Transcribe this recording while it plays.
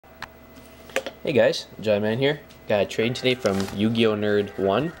Hey guys, JoyMan here. Got a trade today from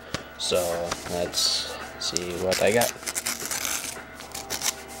YuGiOhNerd1. So let's see what I got.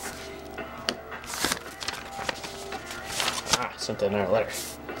 Sent in our letter.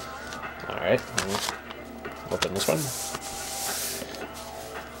 Alright, open this one.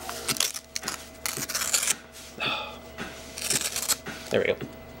 There we go.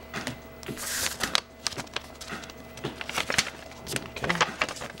 Okay,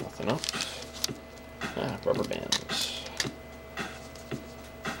 nothing else. Rubber bands.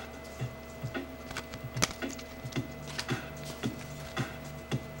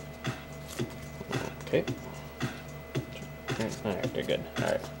 Okay. Alright, they're good.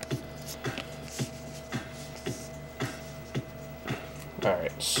 Alright.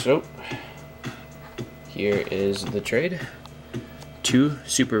 Alright, so here is the trade. 2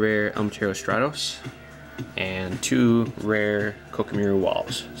 super rare El Matero Stratos and 2 rare Kokomiru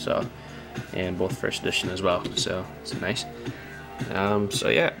Walls. So, and both first edition as well. So it's nice. So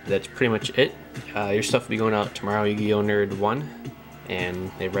yeah, that's pretty much it. Your stuff will be going out tomorrow, YuGiOhNerd1,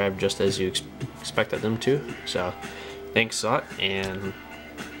 and they arrived just as you expected them to. So thanks a lot, and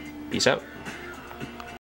peace out.